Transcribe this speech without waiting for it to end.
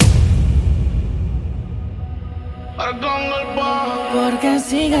Porque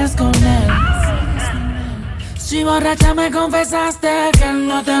sigues con él. Si borracha me confesaste que él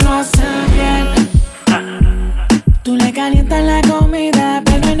no te lo hace bien. Tú le calientas la comida,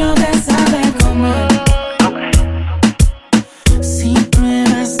 pero él no te sabe comer. Si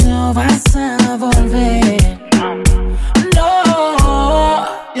pruebas no vas a volver. No.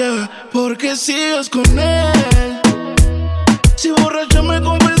 Yeah, porque sigues con él. Si borracha me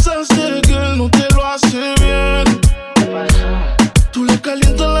confesaste que él no te lo hace bien. Tú le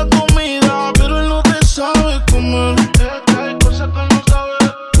calientas la comida, pero él no te sabe comer. Hay cosas que no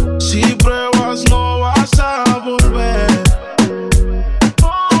sabes. Si pruebas no vas a volver.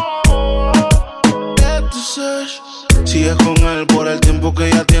 Sigues con él por el tiempo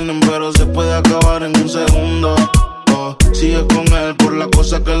que ya tienen, pero se puede acabar en un segundo. Sigues con él por la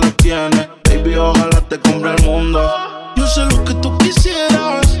cosa que lo tiene. Baby, ojalá te compre el mundo. Yo sé lo que tú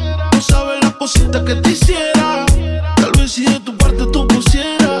quisieras. No sabes las cositas que te hiciera. Tal vez si de tu parte tú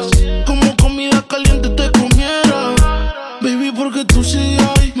pusieras, como comida caliente te comiera. Baby, porque tú sigues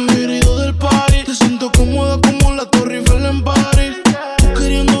ahí. Me hubiera ido del party. Te siento cómoda como la Torre Eiffel en París. Tú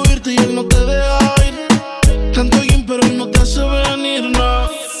queriendo irte y él no te deja ir. Tanto bien, pero él no te hace venir, no.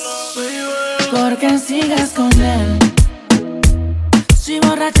 Porque sigues con él. Si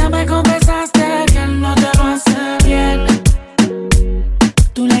borracha me confesaste que él no te lo hace bien.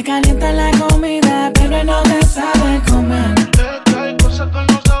 Tú le calientas la comida, pero él no te sabe comer. Hay cosas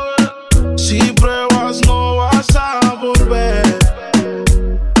que no sabes. Si pruebas no vas a volver.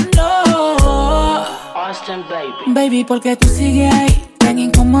 No. Austin, baby. Baby, porque tú sigues ahí, tan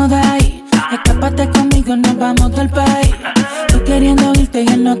incómoda ahí. Escápate conmigo, nos vamos del país. Tú queriendo irte y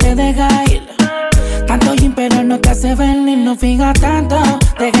él no te deja ir. Tanto gym, pero no te hace venir. No fijas tanto,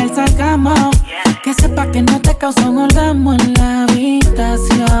 deja el sarcasmo. Que sepa que no te causa un orgasmo en la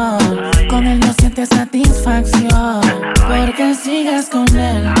habitación. Con él no sientes satisfacción. Porque sigues con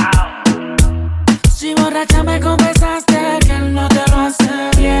él. Si borracha me confesaste que él no te lo hace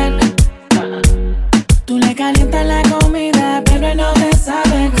bien. Tú le calientas la comida, pero él no te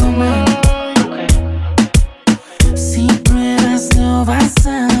sabe comer. Si pruebas no vas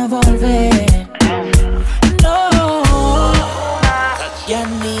a volver. No. Ya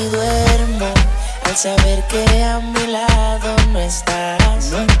ni duermo al saber que a mi lado no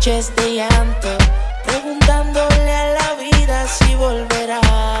estás. Noches de llanto, preguntándole a la vida si volverá.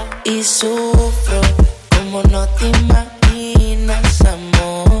 Y sufro como no te imaginas,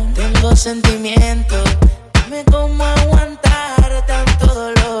 amor. Tengo sentimientos, dime cómo aguantar tanto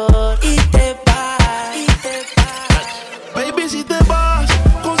dolor. Y te vas, y te vas. Baby, si te vas,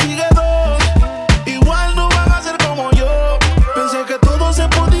 consigue dos. Igual no van a ser como yo. Pensé que todo se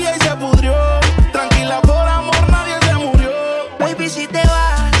podía y se pudrió. Tranquila, por amor nadie se murió. Baby, si te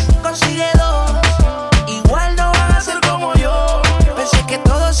vas, consigue dos. Igual no van a ser como yo. Pensé que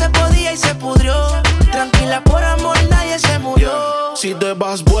todo se podía y se pudrió. Tranquila, por amor nadie se murió. Si te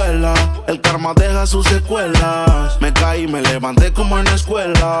vas, vuela. El karma deja sus secuelas. Me caí, me levanté como en la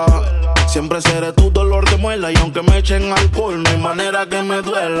escuela. Siempre seré tu dolor de muela. Y aunque me echen alcohol, no hay manera que me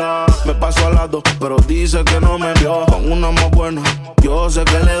duela. Me paso al lado, pero dice que no me vio. Con una más buena, yo sé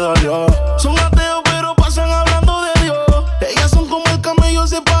que le dolió. Son ateos, pero pasan hablando de Dios. Ellas son como el camello,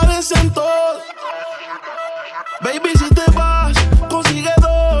 se parecen todos. Baby, si te vas, consigue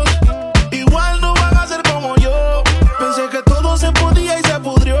dos. Igual no van a ser como yo. Pensé que todo se podía y se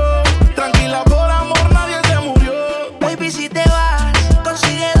pudrió. Tranquila, por amor nadie se murió. Baby, si te vas,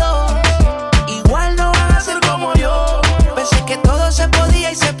 consigue dos. Igual no van a ser como yo. Pensé que todo se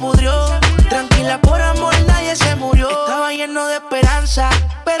podía y se pudrió. Tranquila, por amor nadie se murió. Estaba lleno de esperanza,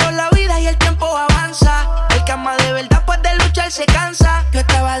 pero la vida y el tiempo avanza. El que ama de verdad pues de luchar se cansa. Yo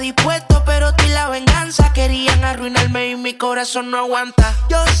estaba dispuesto, pero tú y la venganza querían arruinarme y mi corazón no aguanta.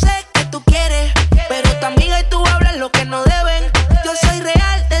 Yo sé que tú quieres, pero tu amiga y tú hablan lo que no deben. Yo soy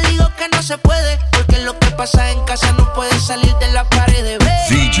real, te digo que no se puede, porque lo que pasa en casa no puede salir de la pared.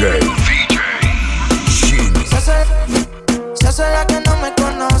 DJ ShimiNyc. Se hace la que no me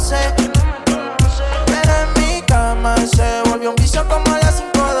conoce, pero en mi cama se volvió un vicio como a las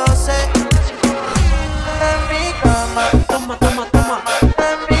 5:12. En mi cama, toma, toma, toma.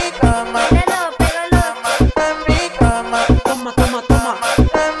 En mi cama, pégalo, en mi cama, toma, toma, toma.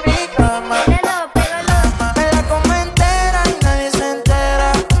 En mi cama, pégalo. Me la como entera y nadie se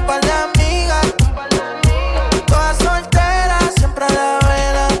entera. Un par de amigas, todas solteras, siempre a la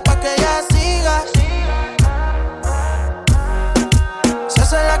vela pa' que ella siga. Se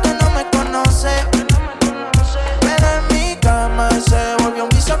hace la que no me conoce, pero en mi cama se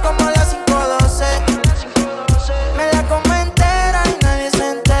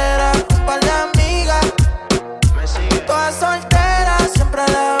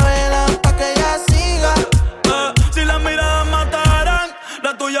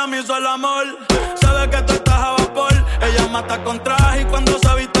Y cuando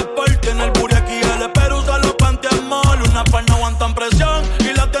se viste sport, tiene el booty aquí, el espero usa los panties mall. Una par no aguantan presión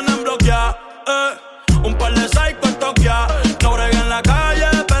y la tienen bloqueada. Un par de psycho en Tokia. No bregué en la calle,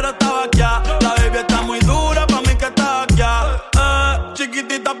 pero estaba aquí. La baby está muy dura, pa' mí que está aquí.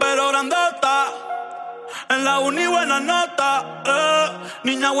 Chiquitita pero grandota. En la uni buena nota.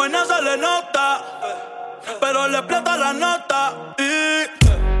 Niña buena se le nota, pero le explota la nota. Y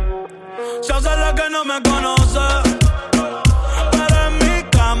se hace la que no me conoce, pero en mi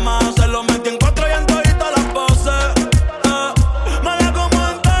cama se lo metí en 4 y en todita las poses. Mala como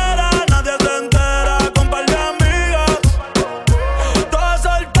entera, nadie se entera, con par de amigas. Todas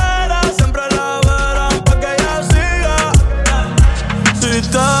solteras, siempre la verán pa' que ella siga. Si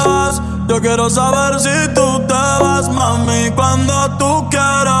te vas, yo quiero saber si tú te vas, mami, cuando tú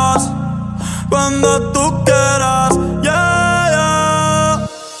quieras. Cuando tú quieras, yeah, yeah.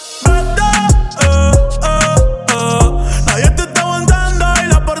 Vete, nadie te está aguantando y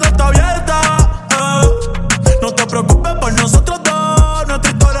la puerta está abierta. No te preocupes por nosotros dos,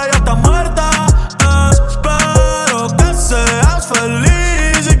 nuestra historia ya está muerta. Espero que seas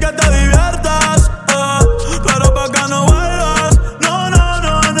feliz y que te diviertas. Pero pa' acá no vuelvas, no, no,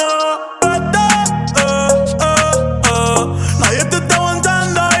 no, no. Vete, nadie te está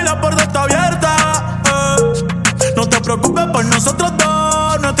aguantando y la puerta está abierta. No te preocupes por nosotros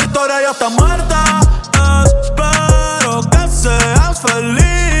dos, nuestra historia ya está muerta. Espero que seas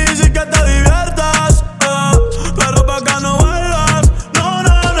feliz y que te diviertas. Pero pa' acá no vuelvas, no,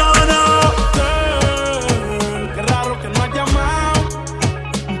 no, no, no. Qué raro que no has llamado.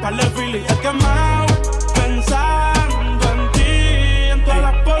 Un par de filis he quemado, pensando en ti, en todas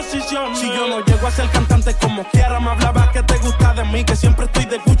las posiciones. Si yo no llego a ser cantante como quiera, me hablabas que te gusta de mí, que siempre estoy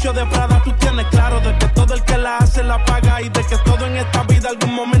de Gucci o de Prada. Tú tienes claro de que todo el que la hace la paga y de que todo en esta vida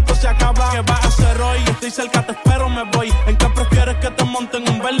algún momento se acaba. ¿Qué vas a hacer hoy? Estoy cerca, te espero, me voy. ¿En qué prefieres que te monten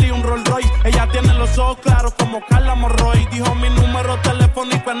un Bentley y un Rolls Royce? Ella tiene los ojos claros como Carla Morroy. Dijo mi número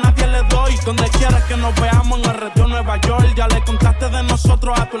telefónico a nadie le doy. Donde quieras que nos veamos en el retiro Nueva York. Ya le contaste de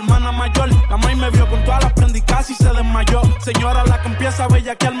nosotros a tu hermana mayor. La maíz me vio con todas las prendicas y se desmayó. Señora, la que empieza a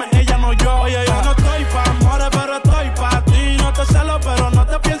bellaquearme, ella no yo. Oye, yo no estoy pa' amores, pero estoy pa' ti. No te celo, pero no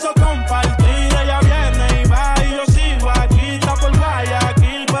te pienso compartir. Ella viene y va y yo sigo aquí. Está por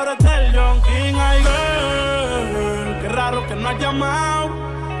Guayaquil, pero es del John King. Ay, girl, qué raro que no has llamado.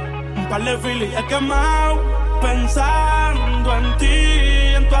 Un par de filis he quemado, pensando en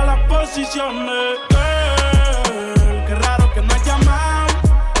ti, en todas las posiciones. Girl, qué raro que no has llamado.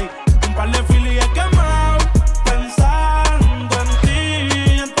 Ey, un par de filis he quemado, pensando en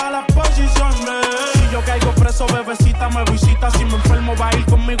ti, en todas las posiciones. Si yo caigo preso, bebecita, me visita. Si me enfermo, va a ir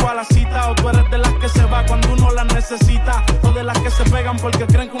conmigo a la cita. O tú eres de las que se va cuando uno la necesita, o de las que se pegan porque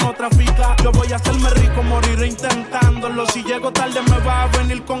creen que uno trafica. Yo voy a hacerme rico, moriré intentándolo. Si llego tarde me va a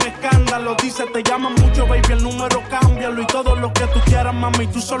venir con escándalo. Dice, te llaman mucho, baby, el número cámbialo. Y todo lo que tú quieras, mami,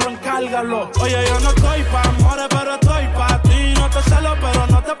 tú solo encárgalo. Oye, yo no estoy pa' amores, pero estoy pa' ti. No te celo, pero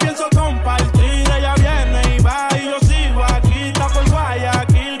no te pienso compartir. Ella viene y va y yo sigo aquí. Está por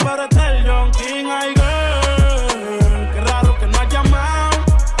Guayaquil, pero es del John King. Ay, girl, qué raro que no has llamado.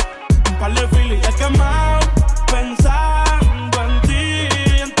 Un par de filis he quemado, pensando en ti,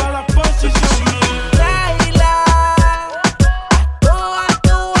 en todas las posiciones. Tráela a todas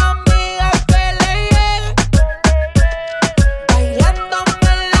tus amigas que le lleguen, bailándome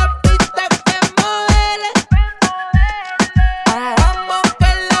en la pista que modele. Hagamos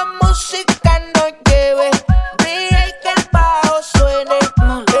que la música nos lleve, brilla y que el bajo suene.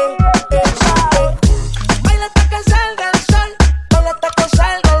 Baila hasta que salga el sol, baila hasta que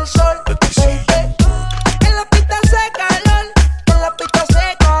salga el sol. En la pista hace calor, en la pista hace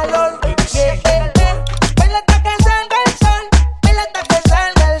calor. Baila hasta que salga el sol, baila hasta que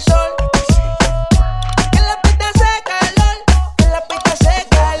salga el sol. En la pista hace calor, en la pista hace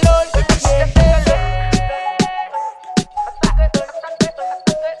calor.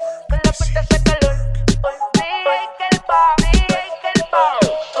 En la pista hace calor, brilla y que el bajo, brilla y que el bajo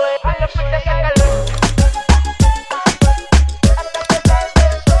suene. En la pista hace calor, hasta que salga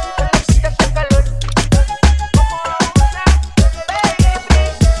el sol. En la pista hace calor,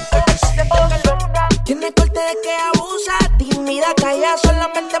 tiene corte de que abusa, tímida, calla,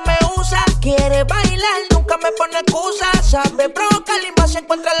 solamente me usa. Quiere bailar, nunca me pone excusa. Sabe provocar y más se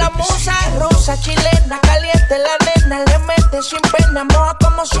encuentra la musa. Rusa, chilena, caliente la nena. Le mete sin pena, moja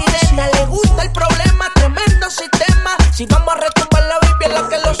como sirena. Le gusta el problema, tremendo sistema. Si vamos a retumbar la baby es la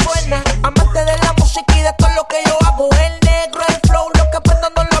que lo suena. Amante de la música y de todo lo que yo hago. El negro, el flow, lo que prendo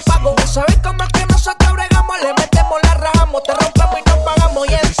no lo apago. ¿Sabes cómo es que nosotros bregamos? Le metemos, la rajamos, te rompemos y nos pagamos.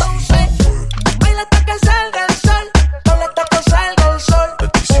 Y entonces baila hasta que salga el sol, baila hasta que salga el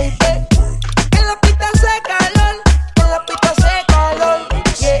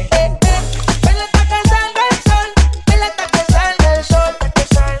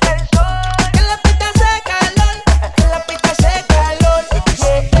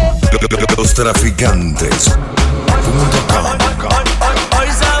Los traficantes. Hoy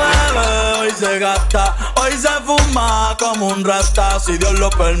se bebe, hoy se gasta, hoy se fuma como un rata, si Dios lo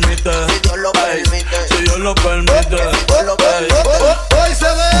permite. Si Dios lo permite. Si Dios lo permite. Hoy se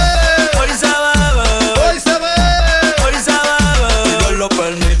bebe. Hoy se bebe. Hoy se bebe. Hoy se bebe. Si Dios lo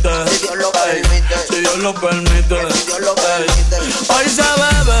permite. Si Dios lo permite. Si Dios lo permite. Si Dios lo permite. Hoy se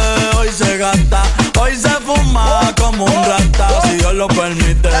bebe, hoy se gasta, hoy se fuma como un rata, si Dios lo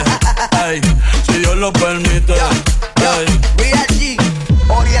permite. Ey, si Dios lo permite. Real G,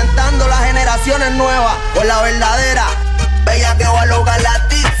 orientando las generaciones nuevas con la verdadera. Bella que va a lograr la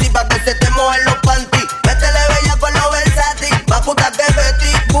tizi pa' que se te mojen los panties. Métele bella con los versátil, más puta que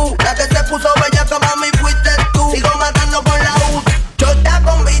Betty Boo. La que se puso bella como mami fuiste tú. Sigo matando con la U. Chota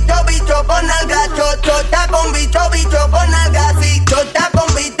con bicho, bicho con alga. Chota con bicho, bicho con alga. Sí, chota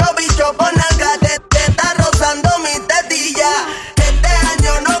con bicho, bicho con alga. Te está rozando mi tetilla. Este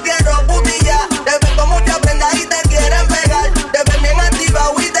año no quiero putilla. Te ven con mucha prenda y te quieren pegar. Te ven bien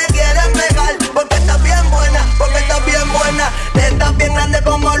activado y te quieren pegar. Porque estás bien buena, porque estás bien buena. Te estás bien grande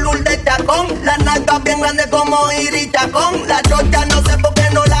como Lourdes Chacón. Las nalgas bien grandes como Iris Chacón. La chota no sé por qué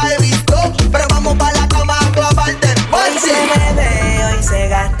no la he visto, pero vamos pa' la cama a clavarte. Hoy se bebe, hoy se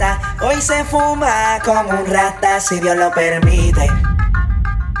gasta, hoy se fuma como un rata, si Dios lo permite.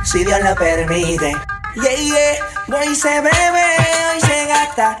 Si Dios lo permite. Yeah, yeah. Hoy se bebe, hoy se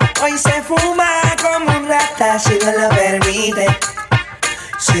gasta, hoy se fuma como un rata, si Dios lo permite.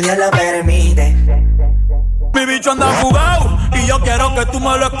 Si Dios lo permite. Mi bicho anda jugado y yo quiero que tú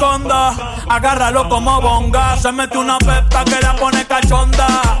me lo escondas. Agárralo como bonga. Se mete una pepa que la pone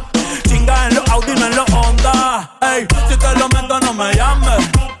cachonda. Chinga en los Audi, no en los Honda. Ey, si te lo meto no me llames,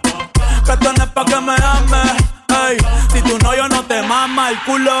 que esto no es pa' que me ames. Ey, si tu novio no te mama el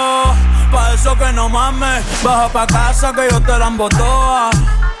culo, pa' eso que no mames. Baja pa' casa que yo te la embotoa.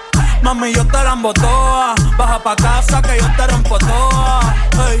 Mami, yo te la embotoa. Baja pa' casa que yo te rompo toa.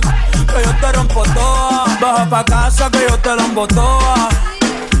 Ey, que yo te rompo toa. Baja pa' casa que yo te la embotoa.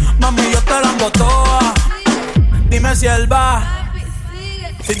 Mami, yo te la embotoa. Dime si él va,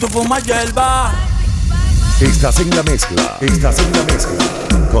 si tú fumas hierba. Estás en la mezcla. Estás en la mezcla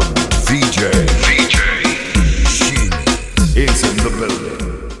con DJ ShimiNyc. It's in the building.